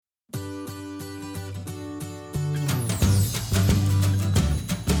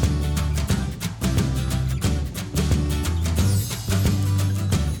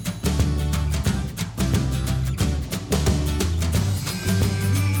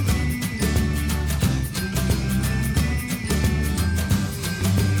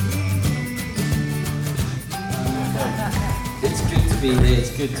really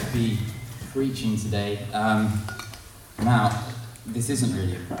it's good to be preaching today. Now, this isn't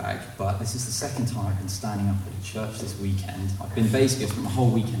really a brag, but this is the second time I've been standing up at a church this weekend. I've been basically spent my whole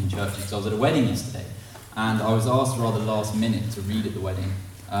weekend in church because I was at a wedding yesterday, and I was asked rather last minute to read at the wedding,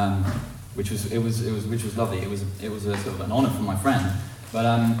 which was lovely. It was a sort of an honour for my friend. But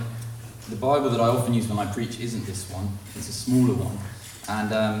the Bible that I often use when I preach isn't this one. It's a smaller one,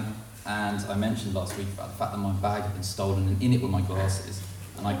 and I mentioned last week about the fact that my bag had been stolen, and in it were my glasses.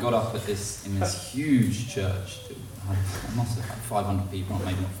 And I got up in this huge church. I must have had 500 people, or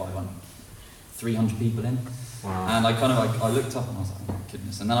maybe not 500, 300 people in. Wow. And I looked up and I was like, oh my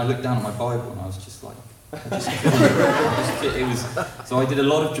goodness. And then I looked down at my Bible and I was just like, so I did a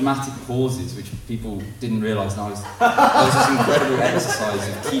lot of dramatic pauses, which people didn't realise. And I was this incredible exercise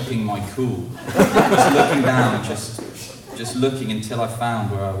of keeping my cool, just looking down, just looking until I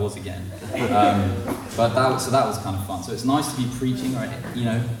found where I was again. But that was kind of fun. So it's nice to be preaching, right? You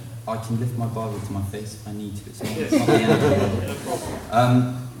know, I can lift my Bible to my face if I need to. It's not the end of the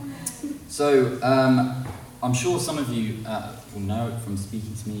world. I'm sure some of you will know it from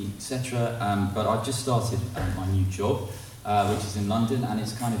speaking to me, etc. But I've just started my new job, which is in London, and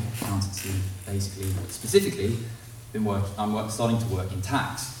it's kind of accountancy, basically. Specifically, I'm starting to work in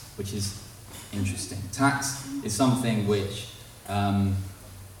tax, which is interesting. Tax is something which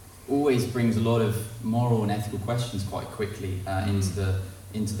always brings a lot of moral and ethical questions quite quickly into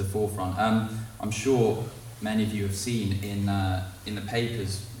the forefront. I'm sure many of you have seen in the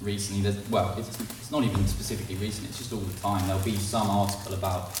papers recently. It's not even specifically recent. It's just all the time. There'll be some article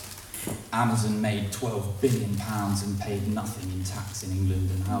about Amazon made £12 billion and paid nothing in tax in England,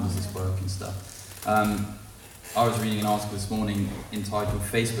 and how does this work and stuff. I was reading an article this morning entitled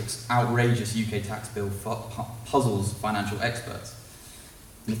 "Facebook's Outrageous UK Tax Bill Puzzles Financial Experts."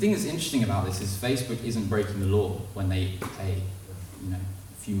 And the thing that's interesting about this is Facebook isn't breaking the law when they pay, a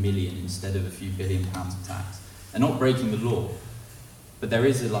few million instead of a few £billion of tax. They're not breaking the law, but there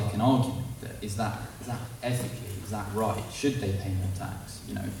is an argument that is that ethically, is that right? Should they pay more tax?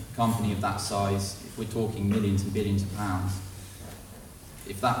 A company of that size, if we're talking millions and billions of pounds,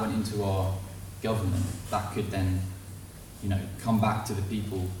 if that went into our government, that could then, come back to the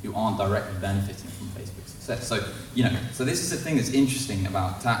people who aren't directly benefiting from Facebook's success. So this is the thing that's interesting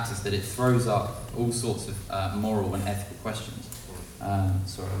about tax, is that it throws up all sorts of moral and ethical questions.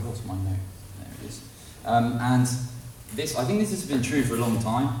 Sorry, I lost my note. There it is. And I think this has been true for a long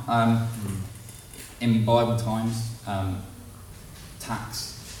time. In Bible times, the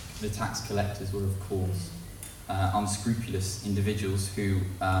tax collectors were, of course, unscrupulous individuals who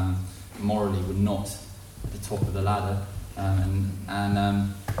morally were not at the top of the ladder.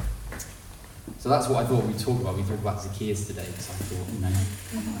 So that's what I thought we'd talk about. We talked about Zacchaeus today, because I thought,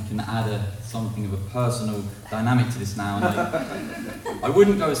 I can add something of a personal dynamic to this now. And I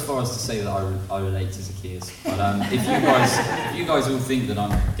wouldn't go as far as to say that I relate to Zacchaeus, but if you guys all think that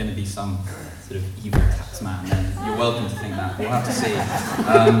I'm going to be some sort of evil tax man, then you're welcome to think that. We'll have to see.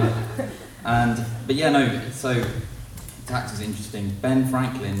 So tax is interesting.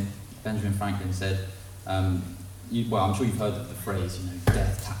 Benjamin Franklin said, I'm sure you've heard of the phrase,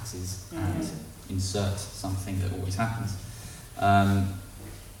 death, taxes, and insert something that always happens.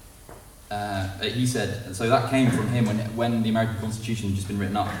 He said, so that came from him when the American Constitution had just been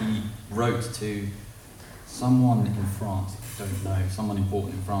written up. He wrote to someone in France, I don't know, someone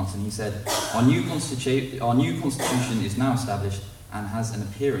important in France, and he said, our new constitution is now established and has an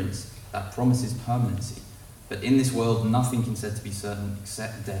appearance that promises permanency. But in this world, nothing can said to be certain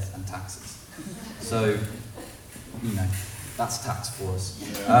except death and taxes. So, that's tax for us.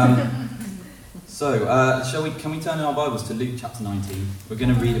 Can we turn in our Bibles to Luke chapter 19? We're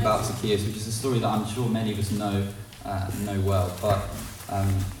going to read about Zacchaeus, which is a story that I'm sure many of us know well. But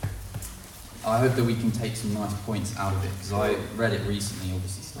I hope that we can take some nice points out of it, because I read it recently,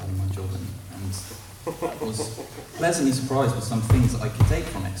 obviously starting my job, and was pleasantly surprised with some things that I could take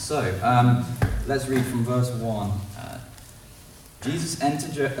from it. So, let's read from verse 1. Jesus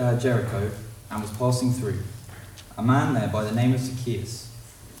entered Jericho and was passing through. A man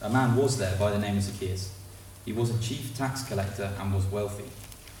was there by the name of Zacchaeus. He was a chief tax collector and was wealthy.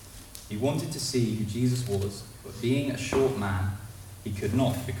 He wanted to see who Jesus was, but being a short man, he could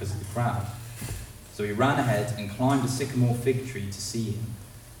not because of the crowd. So he ran ahead and climbed a sycamore fig tree to see him,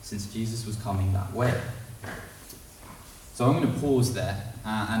 since Jesus was coming that way. So I'm going to pause there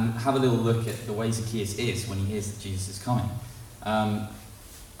and have a little look at the way Zacchaeus is when he hears that Jesus is coming.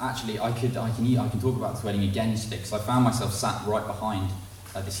 Actually, I can talk about this wedding again today, because I found myself sat right behind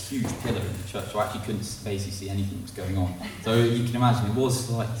this huge pillar in the church, so I actually couldn't basically see anything that was going on. So you can imagine it was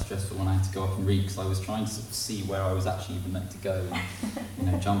slightly stressful when I had to go up and read, because I was trying to sort of see where I was actually even meant to go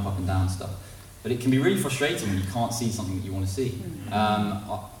and jump up and down and stuff. But it can be really frustrating when you can't see something that you want to see.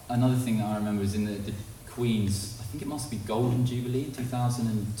 Another thing that I remember is in the Queen's, I think it must be Golden Jubilee,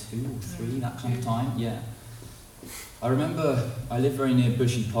 2002 or 3, that kind of time. Yeah. I remember I lived very near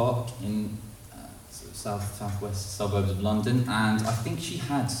Bushy Park in southwest suburbs of London, and I think she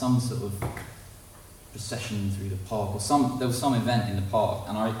had some sort of procession through the park, or there was some event in the park,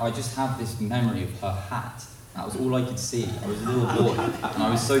 and I just have this memory of her hat. That was all I could see. I was a little boy, and I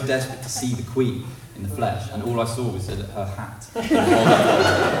was so desperate to see the Queen in the flesh, and all I saw was her hat.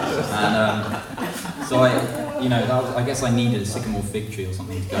 And so I guess I needed a sycamore fig tree or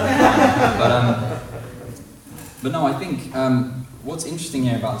something to go around. But no, I think what's interesting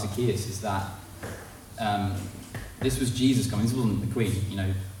here about Zacchaeus is that this was Jesus coming. This wasn't the Queen,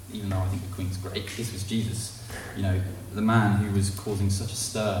 even though I think the Queen's great. This was Jesus, the man who was causing such a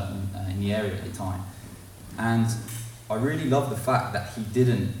stir in the area at the time. And I really love the fact that he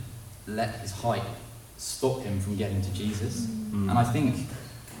didn't let his height stop him from getting to Jesus. And I think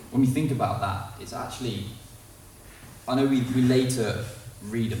when we think about that, it's actually, I know we later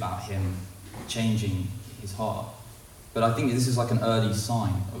read about him changing his heart, but I think this is like an early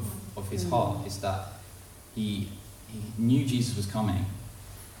sign of his heart, is that he knew Jesus was coming,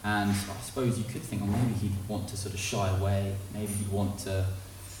 and I suppose you could think, maybe he'd want to sort of shy away, maybe he'd want to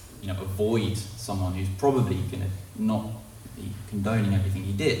avoid someone who's probably going to not be condoning everything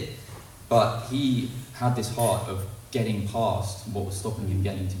he did. But he had this heart of getting past what was stopping him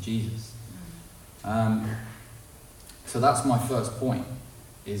getting to Jesus. So that's my first point,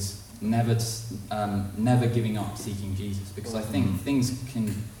 is never giving up seeking Jesus, because I think things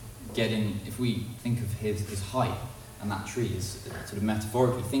can get in, if we think of his height and that tree is sort of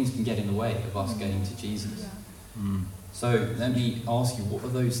metaphorically, things can get in the way of us getting to Jesus. So let me ask you, what are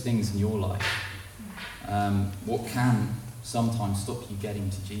those things in your life? What can sometimes stop you getting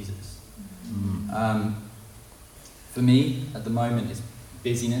to Jesus? For me, at the moment, it's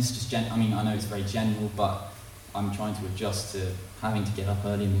busyness. I know it's very general, but I'm trying to adjust to having to get up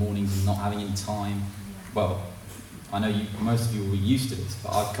early in the mornings and not having any time. Well, I know most of you will be used to this,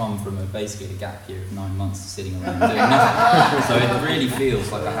 but I've come from basically a gap year of 9 months sitting around doing nothing. So it really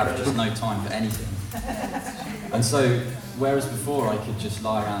feels like I have just no time for anything. And so, whereas before I could just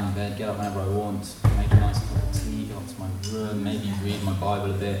lie around in bed, get up whenever I want, make a nice cup of tea, go up to my room, maybe read my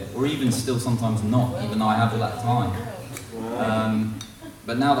Bible a bit, or even still sometimes not, even though I have all that time.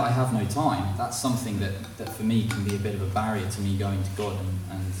 But now that I have no time, that's something that for me can be a bit of a barrier to me going to God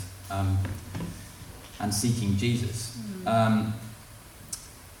and seeking Jesus. Other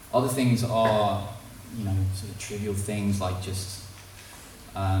things are, sort of trivial things like just,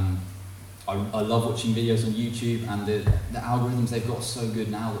 I love watching videos on YouTube, and the algorithms they've got are so good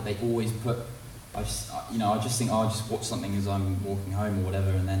now that they always put, I just think, I'll just watch something as I'm walking home or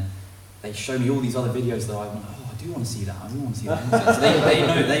whatever, and then they show me all these other videos that I want, I do want to see that,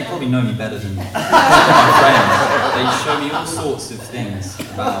 So they probably know me better than my friends. They show me all sorts of things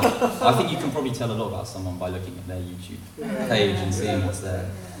about, I think you can probably tell a lot about someone by looking at their YouTube page and seeing what's there.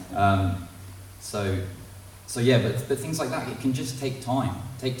 So yeah, but things like that, it can just take time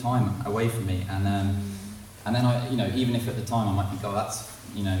away from me, and then I, even if at the time I might think, that's,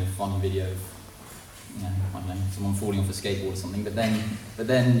 a funny video of, I don't know, someone falling off a skateboard or something, but then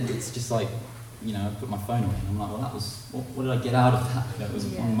it's just like, I put my phone away and I'm like, well, that was, what did I get out of that? It was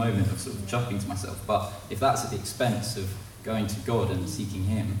one moment of sort of chuckling to myself. But if that's at the expense of going to God and seeking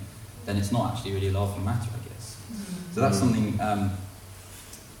Him, then it's not actually really a laughing matter, I guess. So that's something,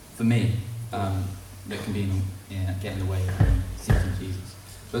 for me, that can be get in the way of seeking Jesus.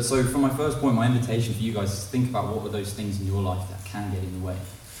 But so from my first point, my invitation for you guys is to think about what are those things in your life that can get in the way.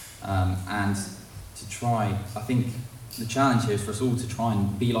 And to try, I think the challenge here is for us all to try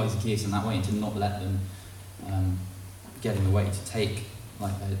and be like Zacchaeus in that way, and to not let them get in the way, to take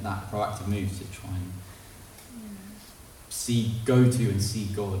that proactive move to try and go to and see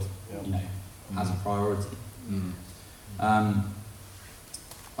God, as a priority. I'd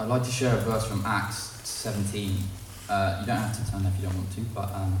like to share a verse from Acts 17. You don't have to turn there if you don't want to,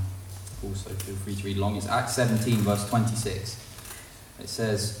 but also feel free to read along. It's Acts 17, verse 26. It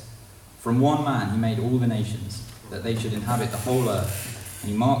says, "From one man he made all the nations, that they should inhabit the whole earth,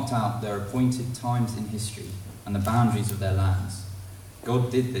 and he marked out their appointed times in history and the boundaries of their lands. God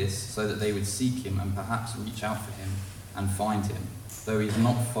did this so that they would seek him and perhaps reach out for him and find him, though he is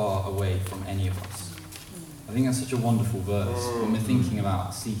not far away from any of us." I think that's such a wonderful verse when we're thinking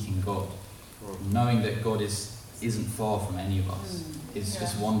about seeking God, knowing that God is isn't far from any of us. It's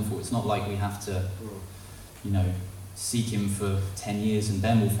just wonderful. It's not like we have to, seek him for 10 years and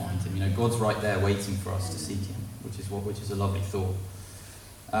then we'll find him. God's right there waiting for us to seek him, which is a lovely thought.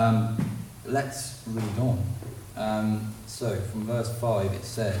 Let's read on. So from verse 5 it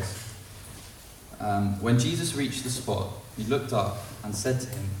says, when Jesus reached the spot, he looked up and said to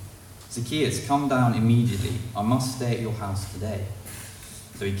him, Zacchaeus, come down immediately. I must stay at your house today.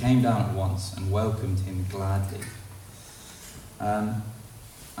 So he came down at once and welcomed him gladly.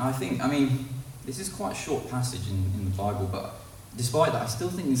 This is quite a short passage in the Bible, but despite that, I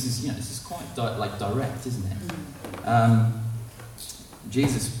still think this is quite direct, isn't it?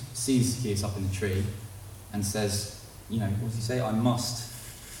 Jesus sees Zacchaeus up in the tree and says, what does he say? I must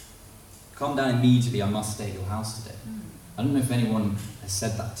come down immediately. I must stay at your house today. I don't know if anyone has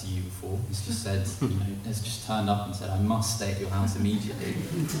said that to you before. It's just said, has just turned up and said, I must stay at your house immediately.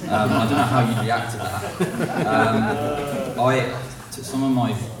 I don't know how you'd react to that. Some of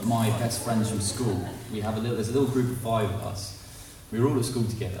my best friends from school, there's a little group of 5 of us. We were all at school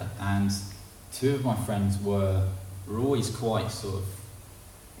together, and 2 of my friends were always quite sort of,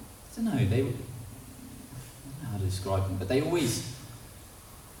 I don't know how to describe them, but they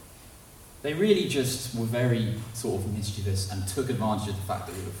really just were very sort of mischievous and took advantage of the fact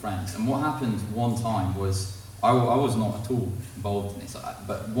that we were friends. And what happened one time was, I was not at all involved in this,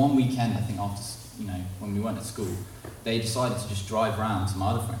 but one weekend, I think after, when we went to school, they decided to just drive around to my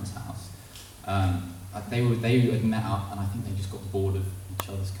other friend's house. They had met up, and I think they just got bored of each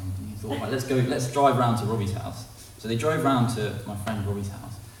other's company. Thought, right, let's drive round to Robbie's house. So they drove round to my friend Robbie's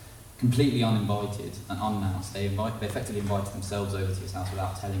house, completely uninvited and unannounced. They effectively invited themselves over to his house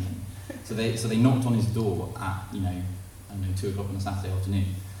without telling him. So they knocked on his door at 2 o'clock on a Saturday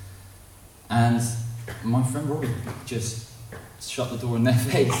afternoon, and my friend Robbie just shut the door in their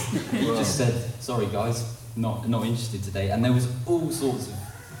face. He just said, "Sorry guys, not interested today." And there was all sorts of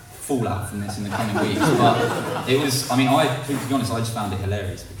fallout from this in the coming weeks. But it was, to be honest, I just found it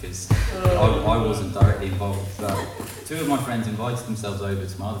hilarious because I wasn't directly involved. But 2 of my friends invited themselves over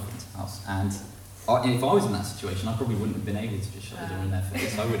to my other friend's house, and if I was in that situation, I probably wouldn't have been able to just shut the door in their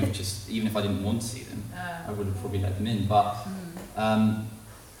face. I would have just, even if I didn't want to see them, I would have probably let them in. But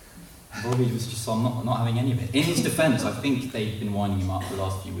Robbie was just not having any of it. In his defence, I think they'd been winding him up for the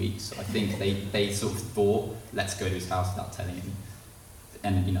last few weeks. I think they sort of thought, let's go to his house without telling him,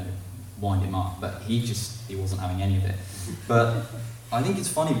 and wind him up. But he wasn't having any of it. But I think it's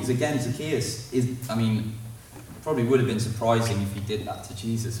funny because again, Zacchaeus probably would have been surprising if he did that to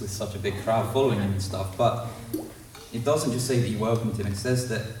Jesus with such a big crowd following him and stuff. But it doesn't just say that he welcomed him. It says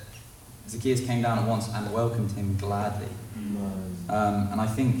that Zacchaeus came down at once and welcomed him gladly. And I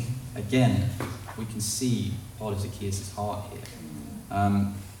think, again, we can see part of Zacchaeus' heart here.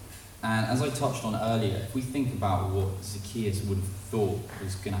 And as I touched on earlier, if we think about what Zacchaeus would have thought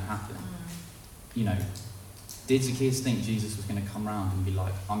was going to happen, did Zacchaeus think Jesus was going to come around and be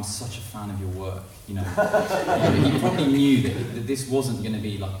like, I'm such a fan of your work? He probably knew that this wasn't going to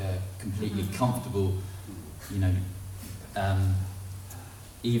be like a completely comfortable,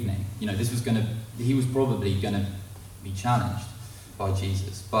 evening. He was probably going to be challenged by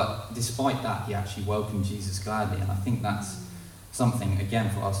Jesus. But despite that, he actually welcomed Jesus gladly. And I think that's something, again,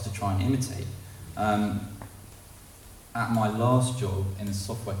 for us to try and imitate. At my last job in the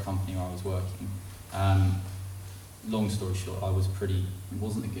software company where I was working, long story short, it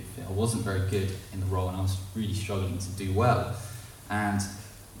wasn't a good fit. I wasn't very good in the role and I was really struggling to do well. And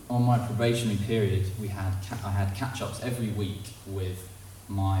on my probationary period, I had catch-ups every week with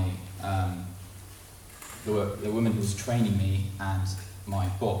the woman who was training me and my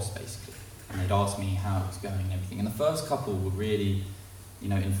boss, basically. And they'd ask me how it was going and everything. And the first couple were really,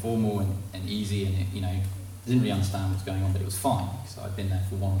 informal and easy, and didn't really understand what was going on, but it was fine, because I'd been there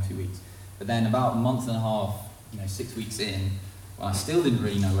for 1 or 2 weeks. But then about a month and a half, 6 weeks in, when I still didn't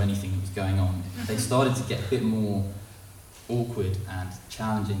really know anything that was going on, they started to get a bit more awkward and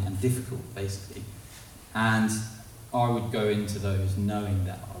challenging and difficult, basically. And I would go into those knowing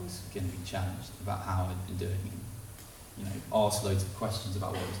that I was going to be challenged about how I'd been doing, and ask loads of questions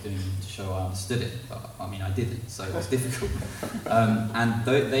about what I was doing to show I understood it. But I didn't, so it was difficult. And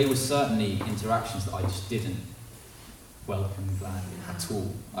they were certainly interactions that I just didn't welcome gladly at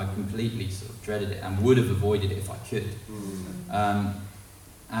all. I completely sort of dreaded it and would have avoided it if I could.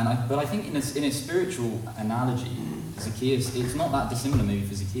 But I think in a spiritual analogy, Zacchaeus, it's not that dissimilar maybe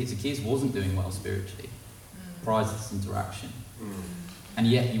for Zacchaeus. Zacchaeus wasn't doing well spiritually prior to this interaction. And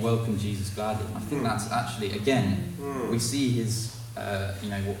yet he welcomed Jesus gladly. And I think that's actually, again, we see his,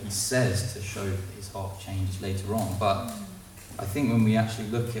 what he says to show that his heart changes later on. But I think when we actually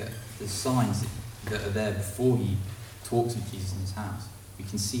look at the signs that are there before he talks with Jesus in his house. We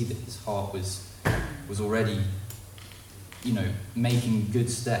can see that his heart was already, making good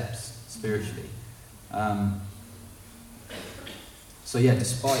steps spiritually.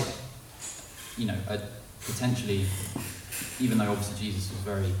 Despite, potentially, even though obviously Jesus was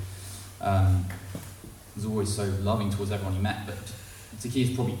very, was always so loving towards everyone he met, but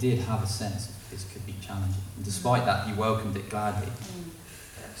Zacchaeus probably did have a sense of this could be challenging. And despite that, he welcomed it gladly.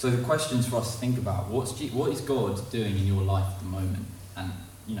 So the questions for us to think about: what is God doing in your life at the moment? And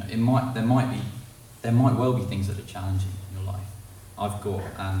there might well be things that are challenging in your life. I've got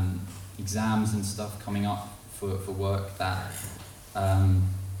exams and stuff coming up for work that I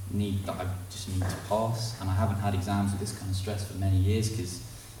just need to pass, and I haven't had exams with this kind of stress for many years because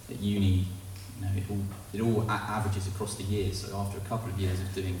at uni, it all averages across the years. So after a couple of years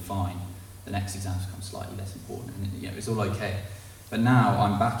of doing fine, the next exams become slightly less important, and it's all okay. But now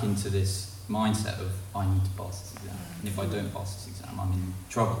I'm back into this mindset of I need to pass this exam, and if I don't pass this exam, I'm in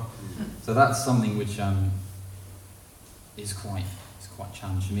trouble. So that's something which is quite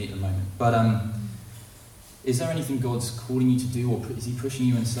challenging for me at the moment. But is there anything God's calling you to do, or is he pushing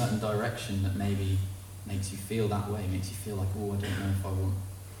you in a certain direction that maybe makes you feel that way, makes you feel like, oh, I don't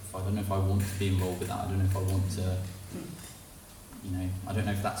know if I want to be involved with that, I don't know if I want to, I don't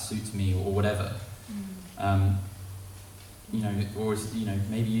know if that suits me or whatever. Or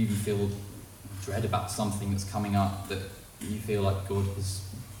maybe you even feel dread about something that's coming up that you feel like God has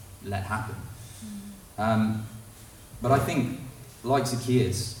let happen. But I think, like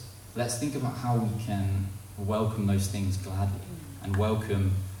Zacchaeus, let's think about how we can welcome those things gladly and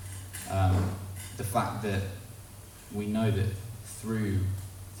welcome the fact that we know that through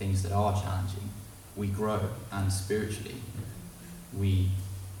things that are challenging, we grow, and spiritually,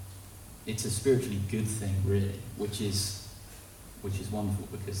 it's a spiritually good thing, really, which is wonderful,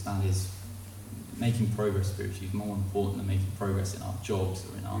 because that is making progress spiritually is more important than making progress in our jobs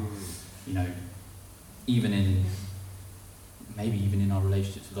or in our, even in our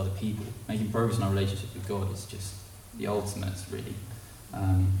relationships with other people. Making progress in our relationship with God is just the ultimate, really.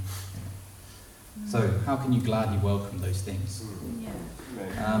 So how can you gladly welcome those things?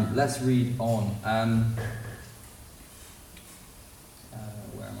 Let's read on.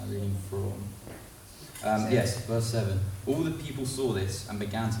 Where am I reading from? Yes, verse 7. All the people saw this and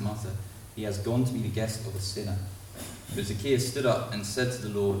began to mutter, "He has gone to be the guest of a sinner." But Zacchaeus stood up and said to the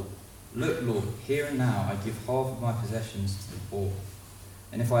Lord, "Look, Lord, here and now I give half of my possessions to the poor.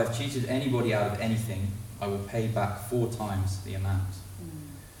 And if I have cheated anybody out of anything, I will pay back 4 times the amount."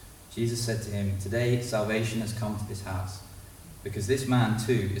 Jesus said to him, "Today salvation has come to this house, because this man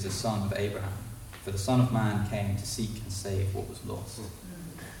too is a son of Abraham. For the Son of Man came to seek and save what was lost."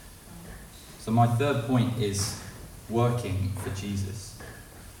 So my third point is working for Jesus.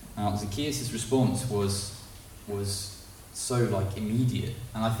 Now, Zacchaeus' response was so immediate,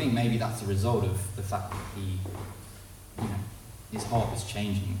 and I think maybe that's a result of the fact that his heart was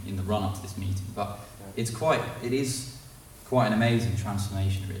changing in the run-up to this meeting. But it is quite an amazing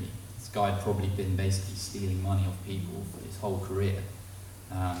transformation, really. This guy had probably been basically stealing money off people for his whole career,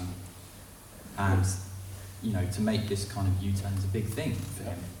 and to make this kind of U-turn is a big thing for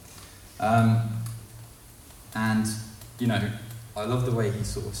him. I love the way he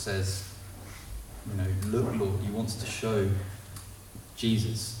sort of says, "Look, Lord," he wants to show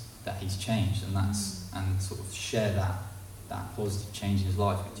Jesus that he's changed, and sort of share that positive change in his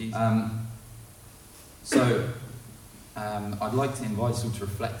life with Jesus. I'd like to invite us all to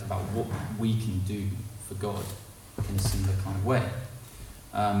reflect about what we can do for God in a similar kind of way.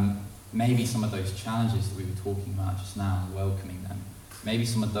 Maybe some of those challenges that we were talking about just now, and welcoming them, maybe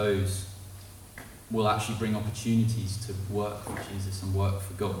some of those will actually bring opportunities to work for Jesus and work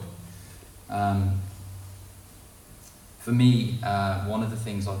for God. For me, one of the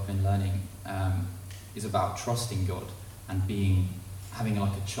things I've been learning is about trusting God and having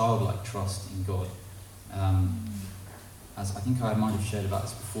like a childlike trust in God. As I think I might have shared about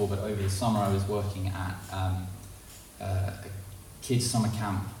this before, but over the summer I was working at a kids' summer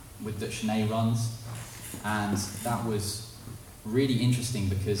camp that Shanae runs, and that was really interesting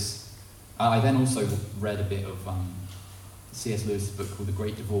because I then also read a bit of C.S. Lewis' book called The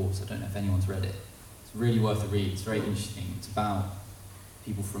Great Divorce. I don't know if anyone's read it. It's really worth a read. It's very interesting. It's about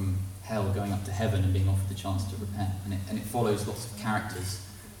people from hell going up to heaven and being offered the chance to repent. And it follows lots of characters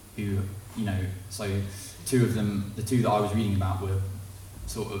who, so two of them, the two that I was reading about were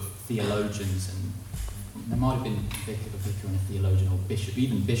sort of theologians, and there might have been a vicar and a theologian, or bishop,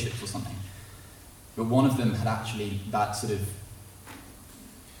 even bishops or something. But one of them had actually, that sort of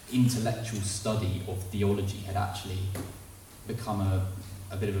intellectual study of theology had actually become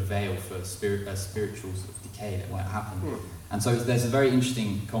a bit of a veil for spiritual sort of decay that won't happen. And so there's a very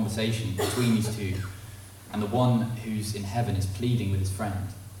interesting conversation between these two, and the one who's in heaven is pleading with his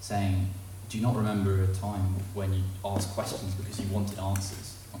friend, saying, do you not remember a time when you asked questions because you wanted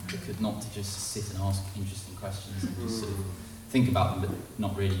answers? Not to just sit and ask interesting questions and just sort of think about them but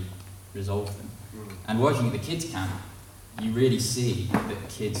not really resolve them. And working at the kids camp, you really see that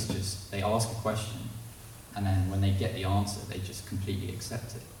kids they ask a question, and then when they get the answer, they just completely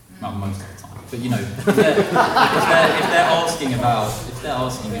accept it. Well, most of the time. But if they're asking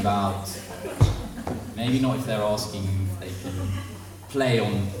about, maybe not if they're asking if they can play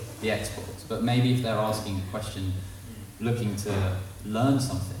on the Xbox, but maybe if they're asking a question looking to learn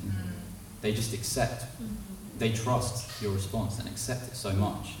something, they just accept, they trust your response and accept it so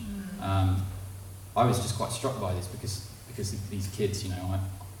much. I was just quite struck by this because these kids,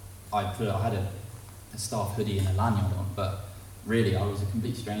 I had a staff hoodie and a lanyard on, but really I was a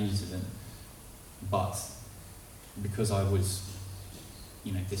complete stranger to them. But because I was,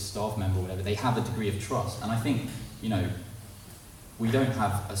 this staff member or whatever, they have a degree of trust. And I think, we don't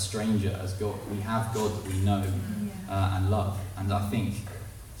have a stranger as God. We have God that we know and love. And I think,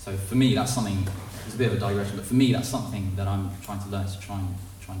 so for me, that's something, it's a bit of a digression, but for me, that's something that I'm trying to learn, to try and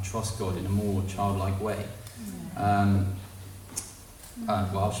trust God in a more childlike way.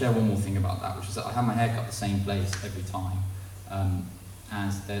 Well, I'll share one more thing about that, which is that I have my hair cut the same place every time.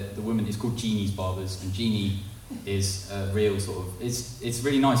 And the woman, it's called Jeannie's Barbers, and Jeannie is a real sort of, it's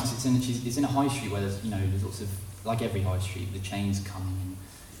really nice because it's in a high street where there's lots of, like every high street, the chains coming and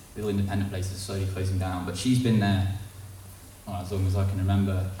little independent places slowly closing down. But she's been there as long as I can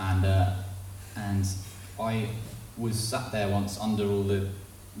remember, and I was sat there once under all the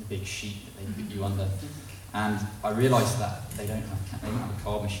big sheet that they put you under, and I realised that they don't have a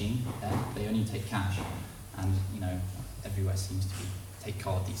card machine there. They only take cash, and everywhere seems to take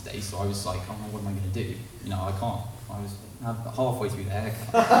card these days. So I was like, oh no, what am I going to do? I can't. I was halfway through the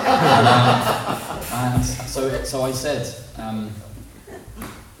haircut, and so I said,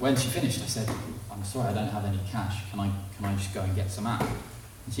 when she finished, I said, I'm sorry, I don't have any cash. Can I just go and get some out?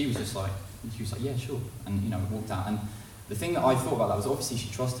 And she was like, yeah, sure. And walked out. And the thing that I thought about that was obviously she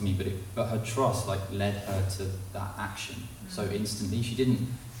trusted me, but her trust led her to that action so instantly. She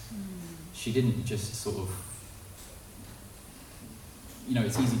didn't just sort of,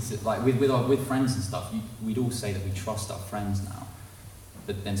 it's easy to, with friends and stuff, we'd all say that we trust our friends now.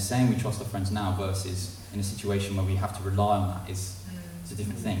 But then saying we trust our friends now versus in a situation where we have to rely on that is a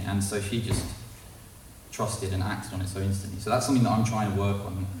different thing. And so she just trusted and acted on it so instantly. So that's something that I'm trying to work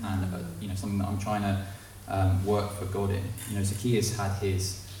on, and something that I'm trying to work for God in. Zacchaeus had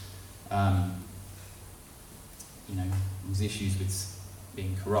his issues with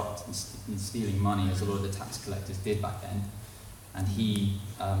being corrupt and stealing money, as a lot of the tax collectors did back then. And he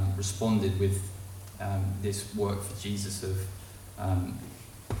responded with this work for Jesus of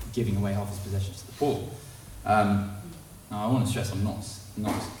giving away half his possessions to the poor. Now I want to stress, I'm not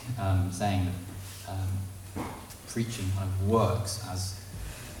saying that preaching kind of works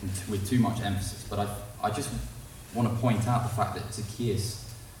with too much emphasis, but I just want to point out the fact that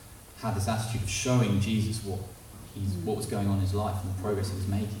Zacchaeus had this attitude of showing Jesus what was going on in his life and the progress he was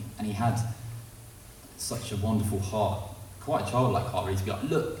making, and he had such a wonderful heart, quite a childlike heart, really, to be like,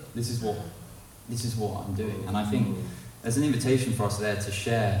 look, this is what I'm doing. And I think there's an invitation for us there to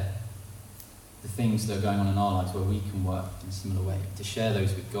share the things that are going on in our lives where we can work in a similar way, to share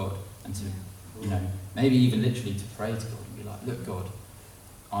those with God, and to, maybe even literally to pray to God and be like, look, God,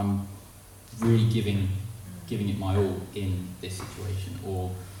 I'm really giving it my all in this situation.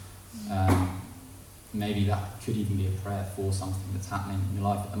 Or maybe that could even be a prayer for something that's happening in your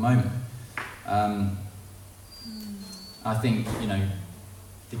life at the moment. I think,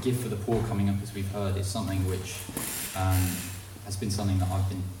 the gift for the poor coming up, as we've heard, is something which has been something that I've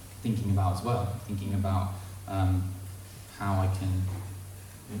been thinking about as well. Thinking about how I can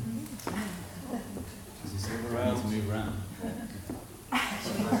move around.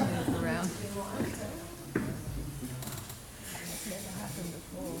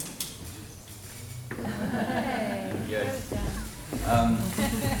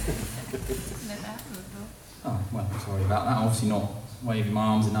 Oh, well, sorry about that. Obviously not waving my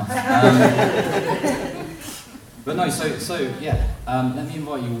arms enough. But no, so yeah. Let me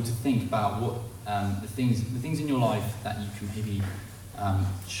invite you all to think about what the things in your life that you can maybe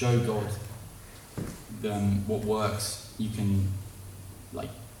show God what works. You can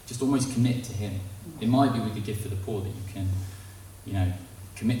just almost commit to Him. It might be with the gift for the poor that you can,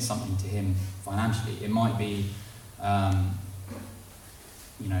 commit something to Him financially. It might be,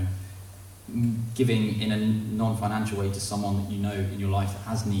 giving in a non-financial way to someone that you know in your life that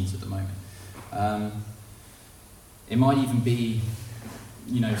has needs at the moment. It might even be,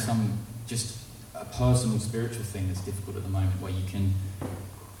 some just a personal spiritual thing that's difficult at the moment, where you can,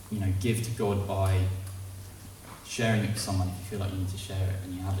 give to God by sharing it with someone if you feel like you need to share it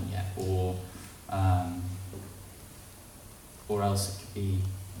and you haven't yet, or else it could be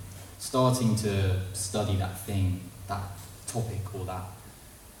starting to study that thing, that topic or that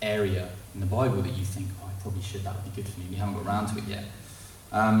area in the Bible that you think, oh, I probably should, that would be good for me, and you haven't got around to it yet.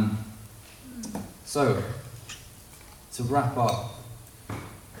 So, to wrap up,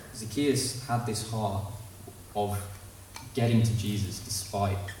 Zacchaeus had this heart of getting to Jesus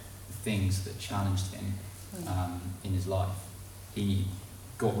despite the things that challenged him in his life. He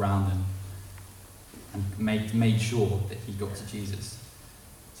got round them and made sure that he got to Jesus.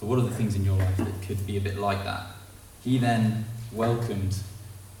 So what are the things in your life that could be a bit like that? He then welcomed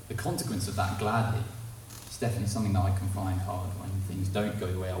the consequence of that gladly. It's definitely something that I can find hard when things don't go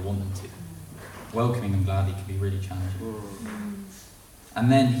the way I want them to. Welcoming them gladly can be really challenging.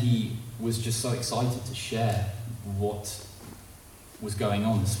 And then he was just so excited to share what was going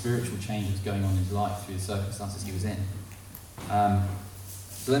on, the spiritual change that was going on in his life through the circumstances he was in.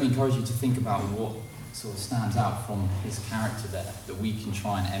 So let me encourage you to think about what sort of stands out from his character there that we can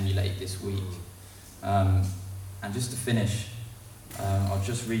try and emulate this week. And just to finish, I'll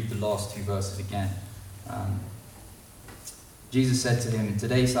just read the last two verses again. Jesus said to him,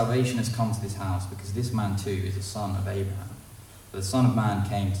 "Today salvation has come to this house, because this man too is a son of Abraham. For the Son of Man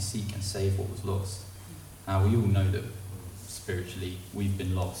came to seek and save what was lost." Now we all know that spiritually we've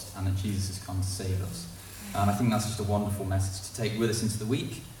been lost and that Jesus has come to save us. And I think that's just a wonderful message to take with us into the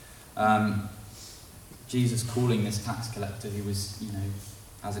week. Jesus calling this tax collector, who was,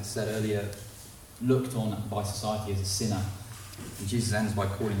 as it said earlier, looked on by society as a sinner. And Jesus ends by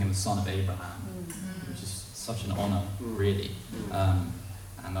calling him the son of Abraham, which is such an honour, really.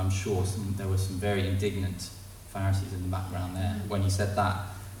 And I'm sure there were some very indignant Pharisees in the background there when he said that.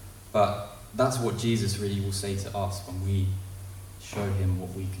 But that's what Jesus really will say to us when we show him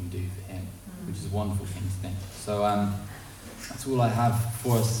what we can do for him, which is a wonderful thing to think. So that's all I have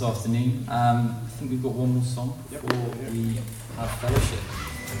for us this afternoon. I think we've got one more song before we have fellowship.